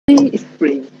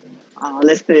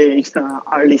let's say it's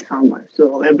early summer,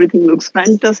 so everything looks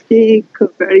fantastic,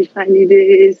 very shiny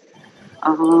days.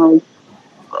 Um,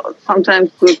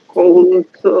 Sometimes cold,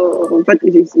 but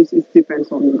it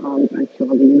depends on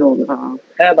actually,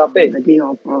 Hey, Bape. the day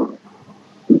of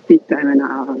peak time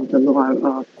and the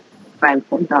lower time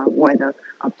for the weather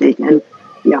update. And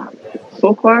yeah,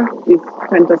 so far it's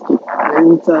fantastic.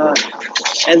 And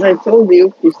as I told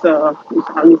you, it's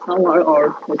early summer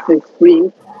or let's say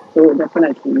spring, so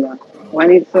definitely, yeah.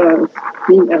 When it's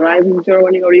spring arrives in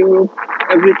Germany or Europe,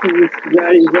 everything is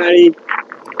very, very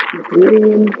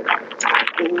green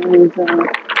and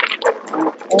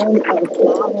all our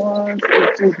flowers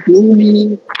are just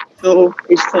blooming. So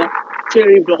it's a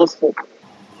cherry blossom.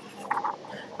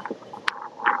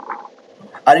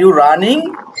 Are you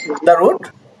running the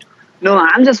road? No,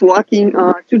 I'm just walking.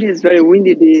 Today is very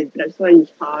windy day. That's why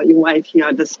you might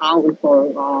hear the sound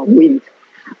for wind.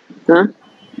 Huh?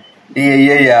 Yeah,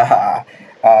 yeah,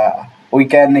 yeah. We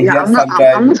can Yeah, hear I'm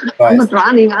sometime not, I'm noise. not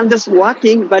running. I'm just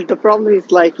walking. But the problem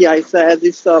is, like, yeah, it's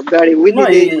a very No, windy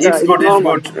day. it's It's good. It's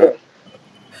normal. good.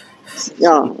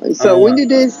 Yeah, so Uh, windy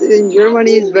days in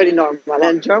Germany is very normal,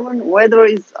 and German weather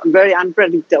is very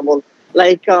unpredictable.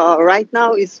 Like right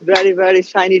now, it's very very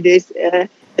shiny days. If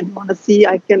you want to see,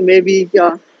 I can maybe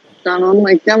turn on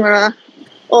my camera.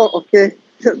 Oh, okay.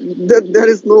 There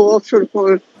is no option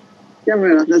for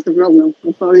camera. That's the problem.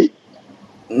 I'm sorry.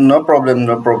 no problem.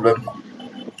 No problem.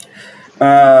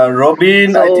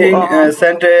 Robin, I So, think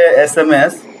sent a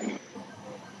SMS.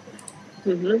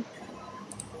 mhm.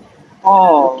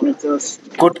 Oh, Okay.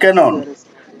 just Good canon. there is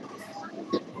nothing.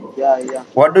 Yeah, yeah.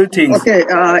 What do you think? Okay,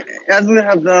 as we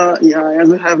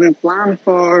have a plan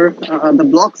for the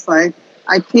blog site,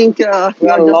 I think We you are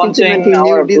are just launching implementing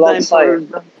new our blog design site. for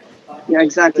the. Yeah,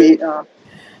 exactly.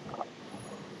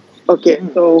 Okay, Hmm.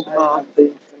 so I have the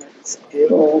internet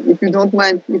skill. if you don't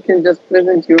mind, you can just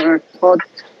present your thoughts,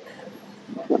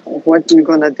 what you're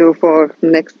gonna do for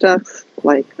next tasks,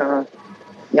 like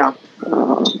yeah,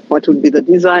 what would be the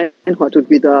design, what would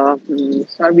be the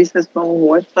services from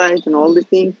website, and all the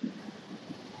things.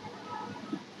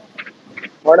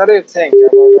 What do you think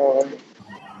about our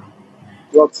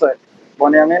blog site?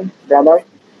 Boni, brother?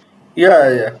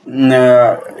 Yeah,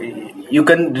 yeah. You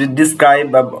can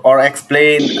describe or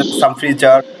explain some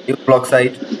feature your blog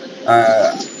site.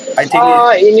 Uh, I think.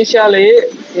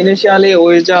 Initially,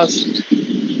 we just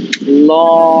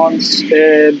launched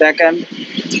a backend.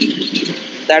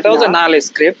 That was a Yeah. null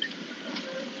script,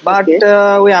 but Okay.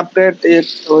 we upgrade it,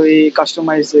 we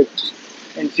customize it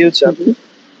in future. Mhm.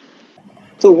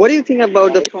 So, what do you think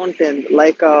about the front end?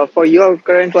 Like for your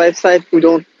current website, we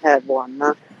don't have one.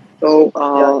 Huh? So,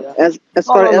 Yeah, yeah. as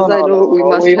No, far no, no, as I no, know, we no.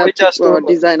 must We have to just do.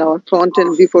 design our front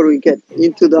end before we get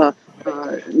into the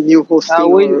new Uh,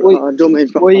 hosting we or we domain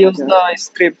we use provider. the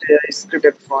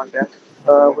scripted front end,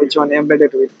 which one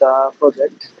embedded with the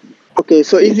project. Okay,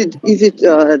 so is it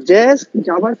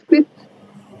JavaScript,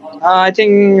 I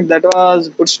think that was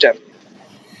Bootstrap,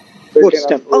 built-in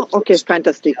Bootstrap? on Oh, okay, Bootstrap.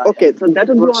 fantastic. Yeah, yeah. Okay, so that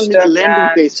would be only the Bootstrap landing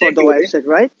and page for the jQuery. website,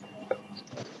 right?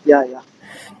 Yeah, yeah.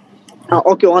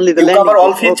 Okay, only the You landing cover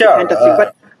all page. Okay, feature. fantastic.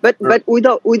 But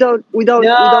without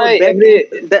Yeah,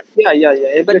 backend, that yeah,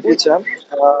 but every we, feature.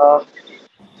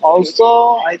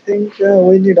 Also, I think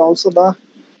we need also the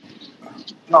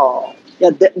no yeah,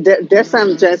 that's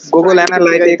I'm just Google trying to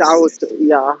figure it Analytics. out.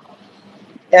 Yeah,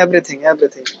 Everything.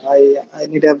 I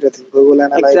need everything. Google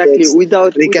exactly. Analytics,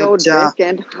 Without reCAPTCHA.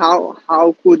 backend,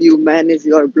 how could you manage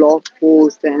your blog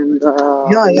post and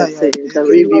let's Yeah. say the There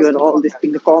review was and the all this content.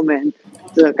 thing, the comment?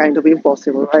 It's kind of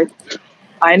impossible, right?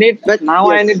 But I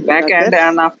yes, need backend, that's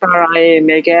and after I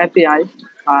make a API,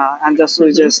 and just we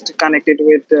mhm. just connect it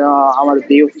with our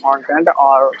Vue front end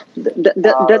or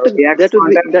React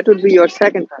front end. That would be your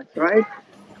second task, right?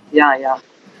 Yeah.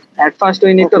 At first,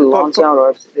 we need to Okay, launch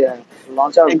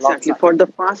launch our blog exactly. site. For the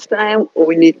first time,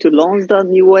 we need to launch the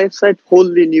new website,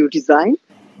 wholly new design,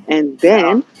 and Yeah,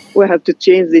 then we have to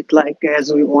change it like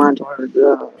as we want our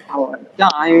yeah.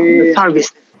 the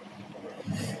service.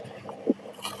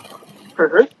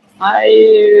 Mhm.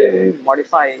 I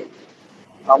modify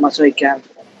how much I can.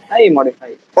 I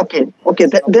modify. Okay,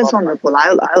 That's no that's problem. wonderful.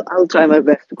 I'll try my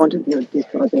best to continue this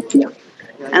project. Yeah,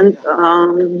 and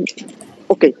Yeah.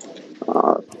 okay.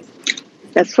 Uh,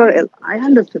 as far as I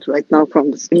understood right now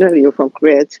from the scenario from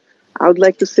Create, I would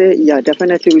like to say, yeah,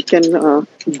 definitely we can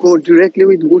go directly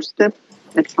with Bootstrap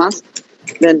at first,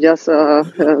 then just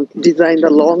design the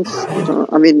launch,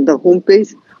 the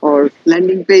homepage or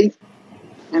landing page,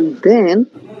 and then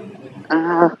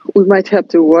we might have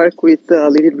to work with a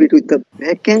little bit with the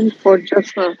backend for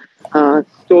just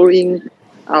storing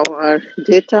our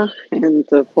data, and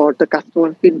for the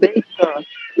customer feedback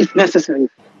is necessary.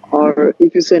 Or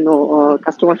if you say no,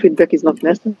 customer feedback is not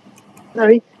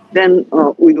necessary, then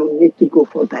we don't need to go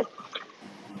for that.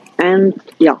 And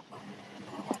yeah,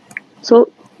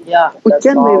 so Yeah, we that's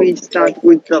can all. maybe start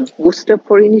with the bootstrap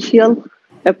for initial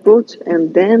approach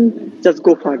and then just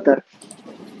go further.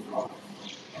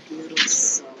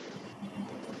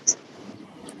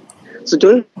 So do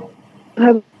you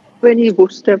have any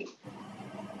bootstrap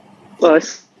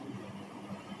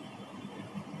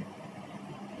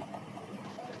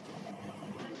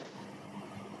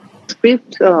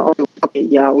script? Okay,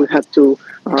 yeah, we have to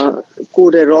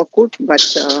code a raw code, but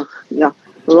yeah,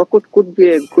 raw code could be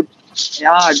a good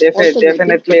Yeah, alternative.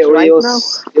 definitely But we right now,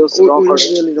 use we, raw we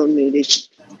coding. really don't need it.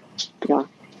 Yeah,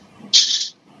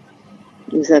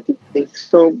 exactly.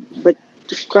 So, but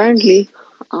currently,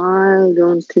 I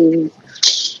don't think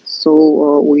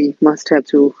so. We must have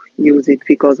to use it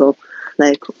because of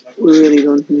like we really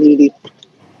don't need it.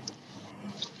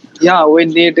 Yeah, we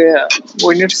need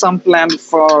some planning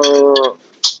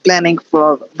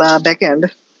for the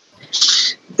backend,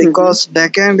 Mm-hmm. because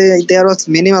backend there was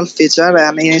minimal feature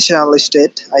and initial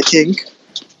state. I think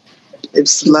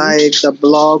it's Mm-hmm. like the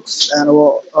blocks and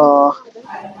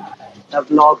the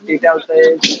block detail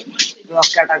page, block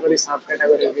category,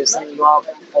 subcategory, recent block,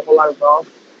 popular block.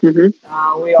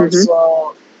 Mm-hmm. We Mm-hmm.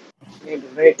 also need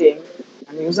rating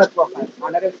and user profile.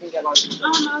 What do you think about it?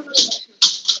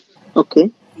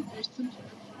 Okay.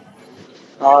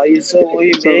 So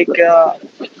we So make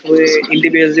we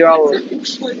individual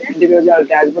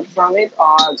dashboard from it,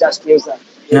 or just user.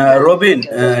 Robin,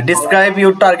 describe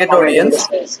your target Comment in audience.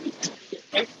 this space.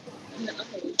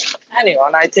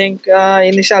 Anyone, I think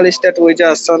initial state we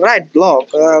just write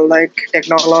blog like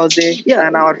technology yeah,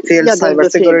 and our field yeah. That's the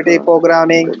thing. cybersecurity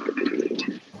programming.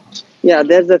 Yeah,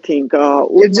 that's the thing.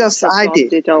 We It's must just have to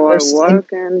IT. update our It's in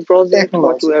work and project,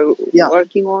 what we technology. are Yeah,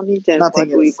 working on it, and what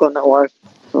nothing we else. gonna work.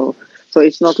 So, so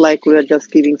it's not like we are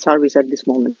just giving service at this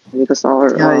moment because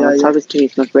our Yeah, yeah, service yeah. team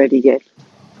is not ready yet.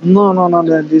 No, no, no.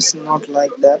 That is not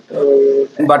like that.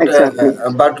 Exactly.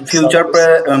 But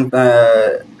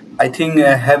Service. I think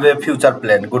have a future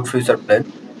plan, good future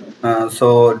plan.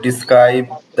 So describe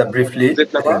the briefly.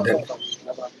 Then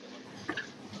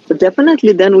But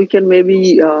definitely, then we can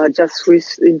maybe just switch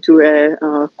into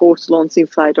a course launching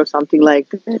site or something like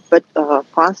that. But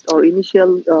first or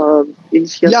initial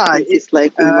Yeah, things is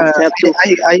like we must have to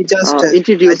I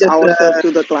introduce just ourselves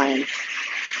to the client.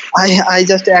 I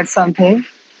just add something.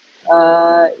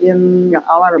 In Yeah,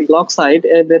 our please. blog site,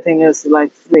 everything is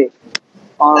like free,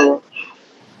 or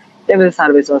every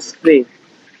service was free.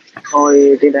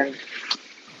 We didn't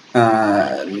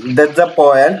that's the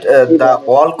point. give The any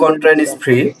all content is benefit.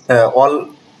 free.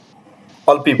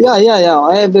 All people. Yeah, yeah,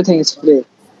 yeah. Everything is free.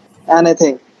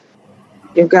 Anything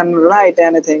you can write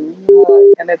anything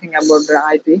about the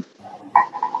IP.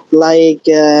 Like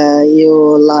you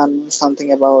learn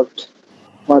something about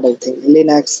what I think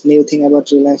Linux, new thing about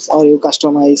Linux, or you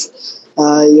customize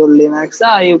your Linux.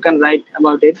 You can write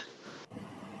about it.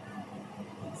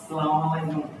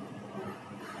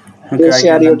 You Okay, I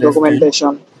share can your understand.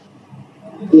 documentation.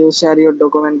 You share your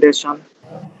documentation.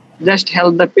 Just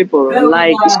help the people.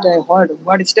 Like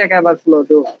what Stack Overflow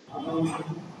do.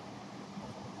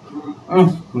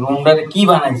 রুমটারে কি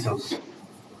বানাইছস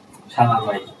শালার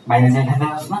ভাই বাইরে যাই খেতে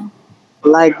pass না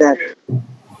Like that.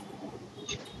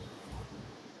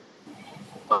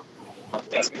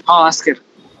 Oh, ask it.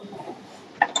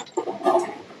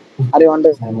 Are you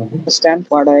understand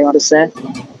what I want to say?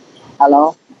 Hello.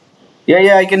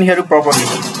 yeah, I can hear you properly.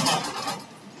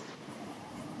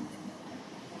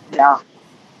 Yeah.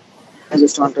 I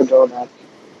just want to do that.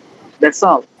 That's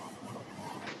all.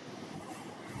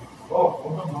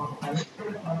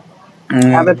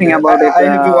 Everything about it. I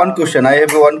have one question. I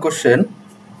have one question.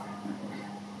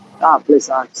 Please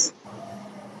ask.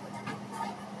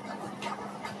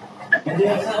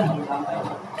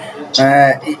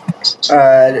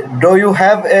 Uh, do you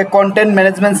have a content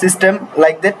management system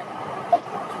like that?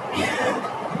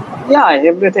 Yeah,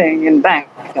 everything in bank.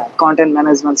 Content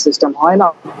management system. Why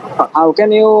not? How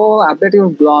can you update your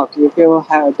blog if you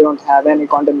don't have any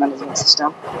content management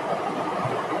system?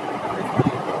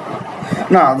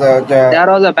 No, There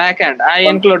was a backend. I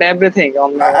con- include everything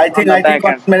on the I think backend.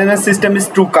 content management system is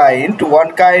two kind.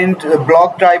 One kind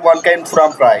block type, one kind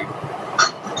from type.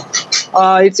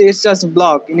 It's just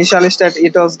blog. Initially,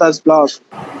 it was just blog.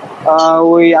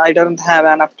 We I don't have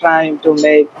enough time to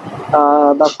make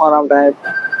the forum type.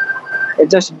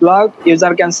 It's just blog.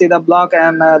 User can see the blog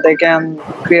and they can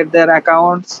create their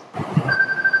accounts,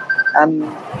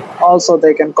 and also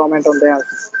they can comment on there.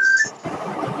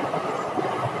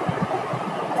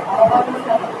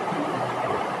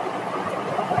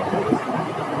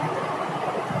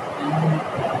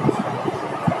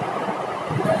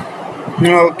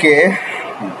 Okay.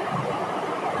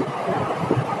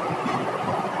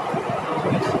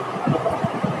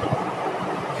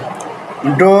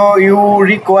 Do you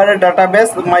require a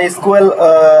database, MySQL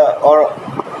or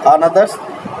another?